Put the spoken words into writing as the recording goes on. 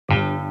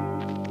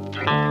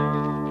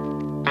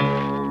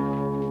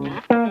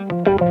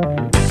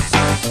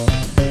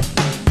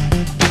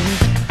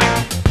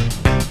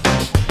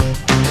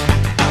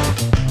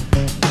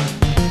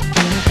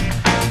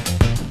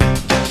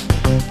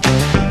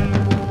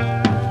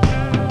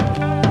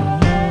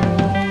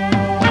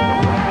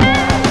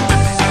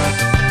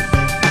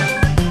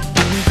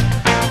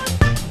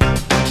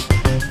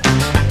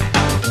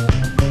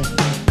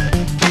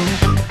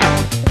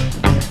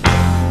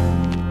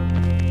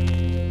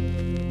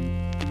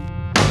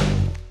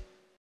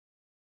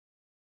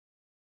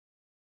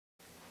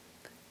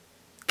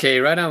Okay,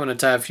 right now I'm going to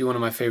tie up for you one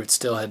of my favorite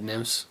steelhead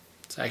nymphs.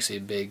 It's actually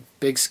a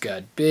big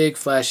scud, big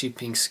flashy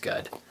pink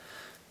scud.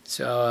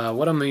 So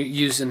what I'm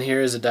using here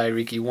is a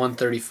Dairiki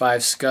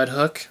 135 scud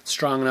hook,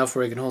 strong enough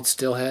where it can hold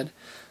steelhead.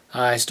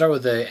 I start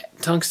with a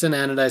tungsten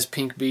anodized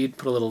pink bead,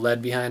 put a little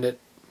lead behind it,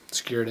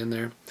 skewer it in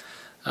there.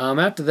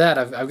 After that,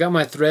 I've got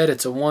my thread.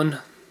 It's a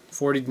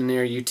 140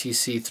 denier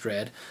UTC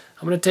thread.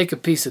 I'm going to take a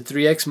piece of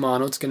 3X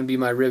mono. It's going to be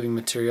my ribbing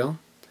material.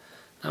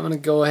 I'm going to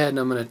go ahead and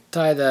I'm going to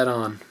tie that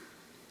on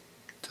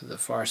to the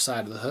far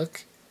side of the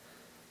hook.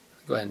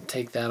 Go ahead and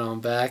take that on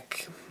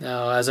back.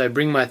 Now as I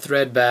bring my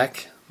thread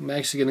back, I'm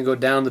actually going to go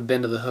down the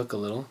bend of the hook a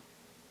little,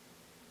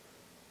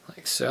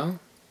 like so.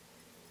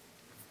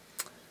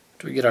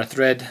 After we get our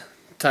thread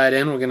tied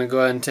in, we're going to go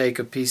ahead and take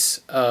a piece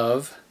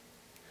of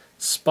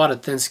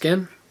spotted thin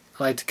skin.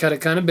 I like to cut it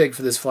kind of big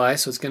for this fly,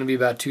 so it's going to be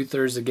about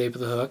 2/3 the gape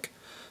of the hook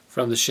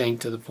from the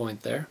shank to the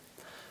point there.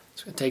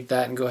 So I'm going to take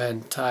that and go ahead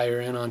and tie her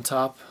in on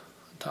top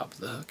of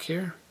the hook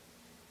here.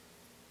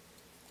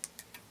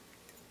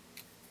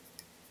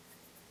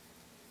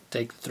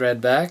 Take the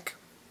thread back.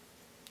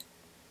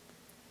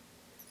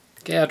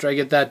 Okay, after I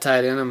get that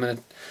tied in, I'm going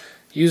to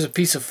use a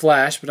piece of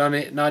flash,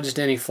 but not just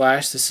any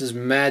flash. This is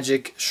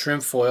magic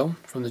shrimp foil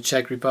from the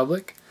Czech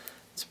Republic.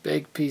 It's a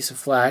big piece of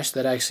flash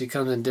that actually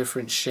comes in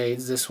different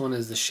shades. This one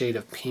is the shade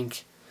of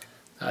pink.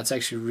 It's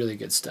actually really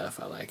good stuff.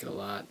 I like it a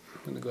lot.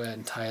 I'm going to go ahead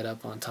and tie it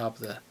up on top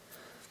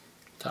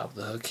of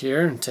the hook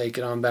here and take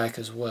it on back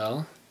as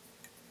well.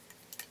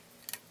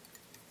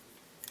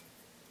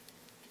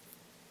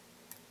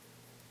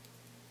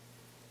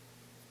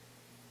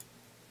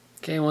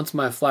 Okay, once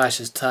my flash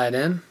is tied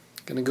in, I'm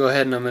going to go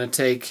ahead and I'm going to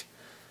take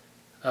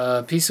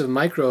a piece of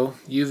micro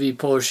UV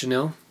polar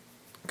chenille,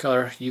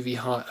 color UV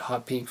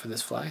hot pink for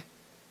this fly.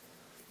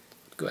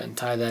 Go ahead and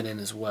tie that in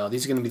as well.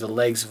 These are going to be the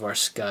legs of our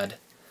scud.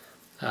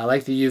 I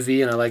like the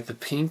UV and I like the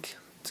pink.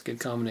 It's a good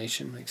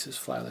combination, makes this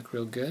fly look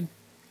real good.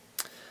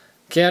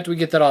 Okay, after we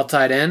get that all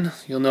tied in,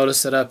 you'll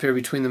notice that up here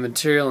between the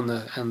material and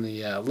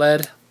the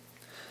lead,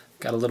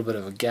 got a little bit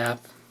of a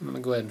gap. I'm going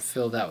to go ahead and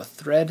fill that with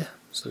thread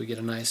so we get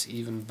a nice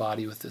even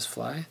body with this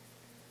fly.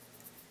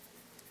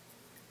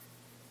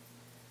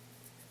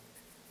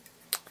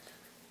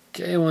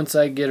 Okay, once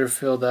I get her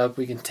filled up,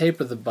 we can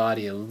taper the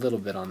body a little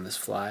bit on this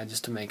fly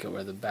just to make it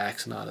where the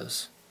back's not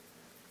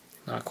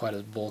quite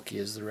as bulky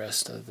as the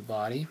rest of the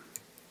body.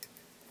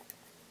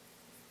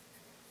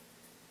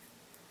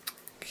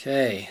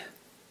 Okay,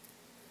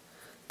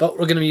 but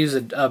we're going to use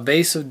a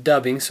base of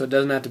dubbing so it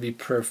doesn't have to be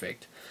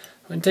perfect.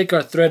 We're going to take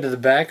our thread to the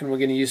back and we're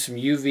going to use some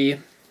UV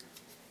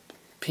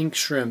pink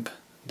shrimp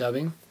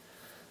dubbing.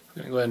 I'm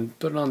going to go ahead and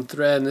put it on the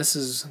thread, and this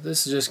is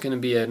just going to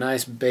be a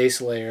nice base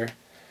layer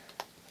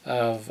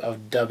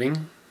of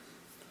dubbing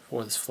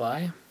for this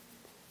fly.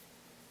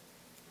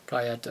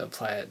 Probably have to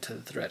apply it to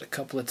the thread a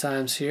couple of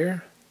times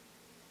here.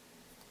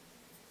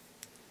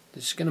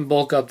 Just going to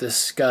bulk up this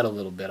scud a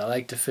little bit. I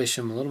like to fish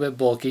them a little bit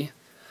bulky.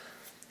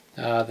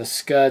 The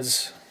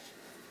scuds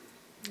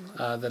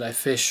that I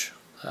fish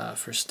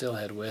for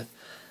steelhead with,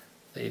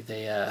 they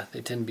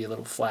tend to be a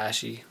little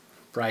flashy,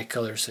 bright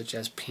colors such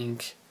as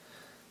pink.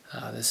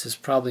 This is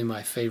probably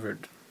my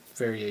favorite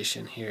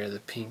variation here, the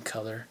pink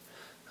color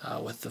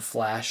with the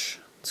flash.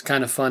 It's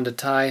kind of fun to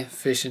tie.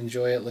 Fish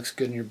enjoy it. Looks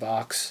good in your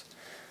box.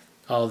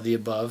 All of the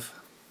above.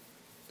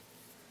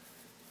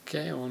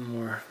 Okay, one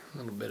more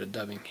little bit of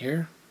dubbing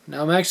here.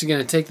 Now I'm actually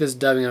going to take this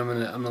dubbing and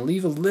I'm going to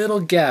leave a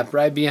little gap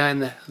right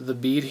behind the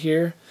bead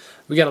here.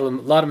 We got a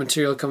lot of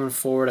material coming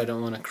forward. I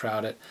don't want to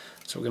crowd it,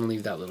 so we're going to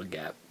leave that little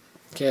gap.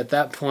 Okay, at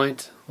that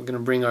point we're going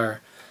to bring our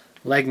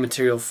leg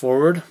material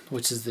forward,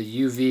 which is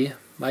the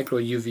micro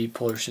UV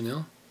polar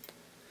chenille.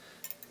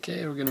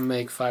 Okay, we're going to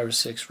make 5 or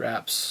 6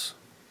 wraps.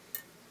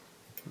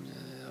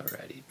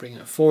 Alrighty, bringing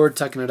it forward,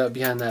 tucking it up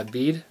behind that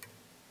bead.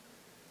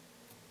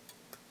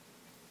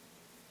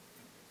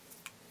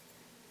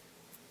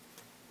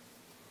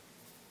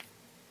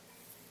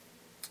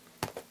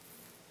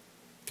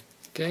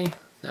 Okay,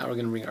 now we're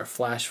going to bring our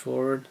flash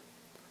forward.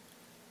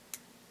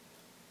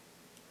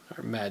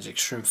 Our magic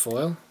shrimp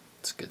foil,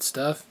 it's good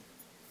stuff.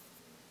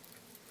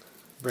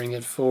 Bring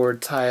it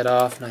forward, tie it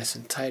off nice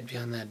and tight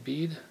behind that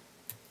bead.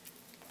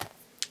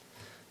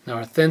 Now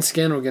our thin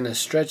skin, we're going to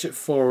stretch it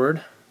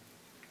forward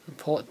and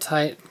pull it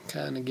tight,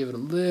 kind of give it a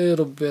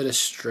little bit of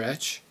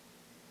stretch.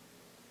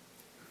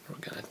 We're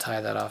going to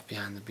tie that off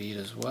behind the bead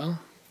as well.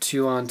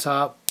 2 on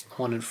top,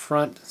 1 in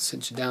front,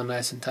 cinch it down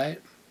nice and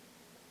tight.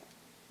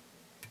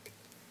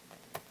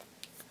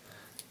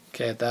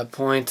 Okay, at that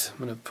point,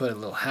 I'm going to put a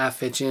little half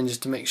hitch in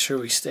just to make sure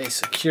we stay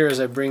secure as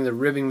I bring the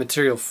ribbing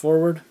material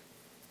forward.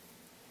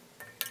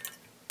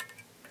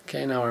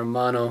 Okay, now our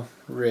mono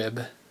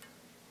rib.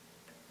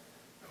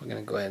 We're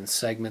going to go ahead and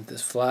segment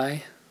this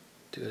fly.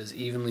 Do it as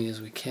evenly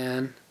as we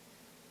can.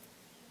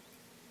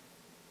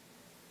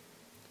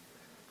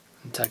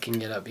 And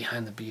tucking it up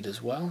behind the bead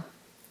as well.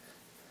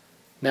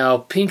 Now,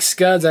 pink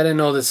scuds, I didn't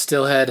know that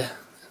Steelhead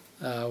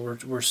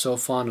were so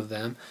fond of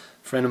them.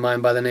 A friend of mine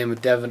by the name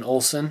of Devin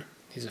Olson,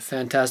 he's a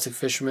fantastic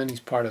fisherman.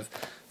 He's part of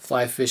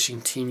Fly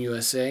Fishing Team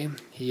USA.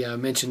 He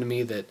mentioned to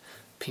me that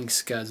pink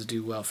scuds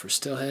do well for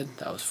Steelhead.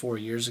 That was 4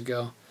 years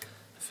ago.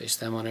 I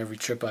fished them on every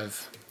trip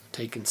I've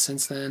taken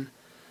since then,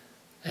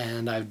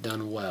 and I've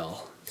done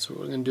well. So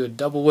we're going to do a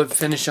double whip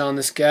finish on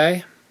this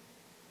guy.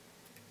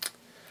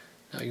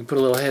 Now you can put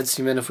a little head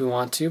seam in if we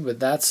want to, but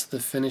that's the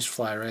finished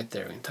fly right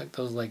there. We can tuck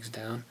those legs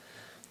down,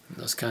 and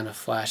those kind of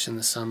flash in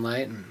the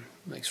sunlight and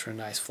makes for a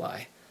nice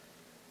fly.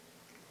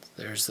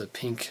 There's the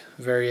pink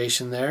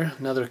variation there.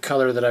 Another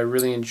color that I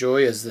really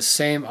enjoy is the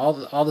same, all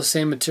the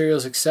same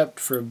materials except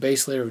for a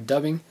base layer of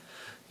dubbing,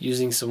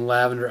 using some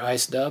lavender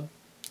ice dub.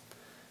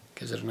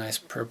 Gives it a nice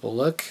purple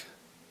look.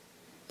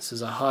 This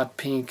is a hot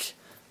pink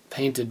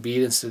painted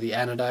bead instead of the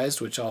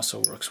anodized, which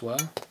also works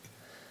well.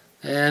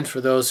 And for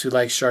those who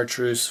like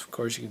chartreuse, of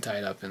course you can tie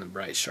it up in the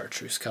bright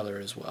chartreuse color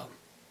as well.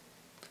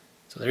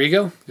 So there you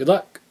go. Good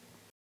luck.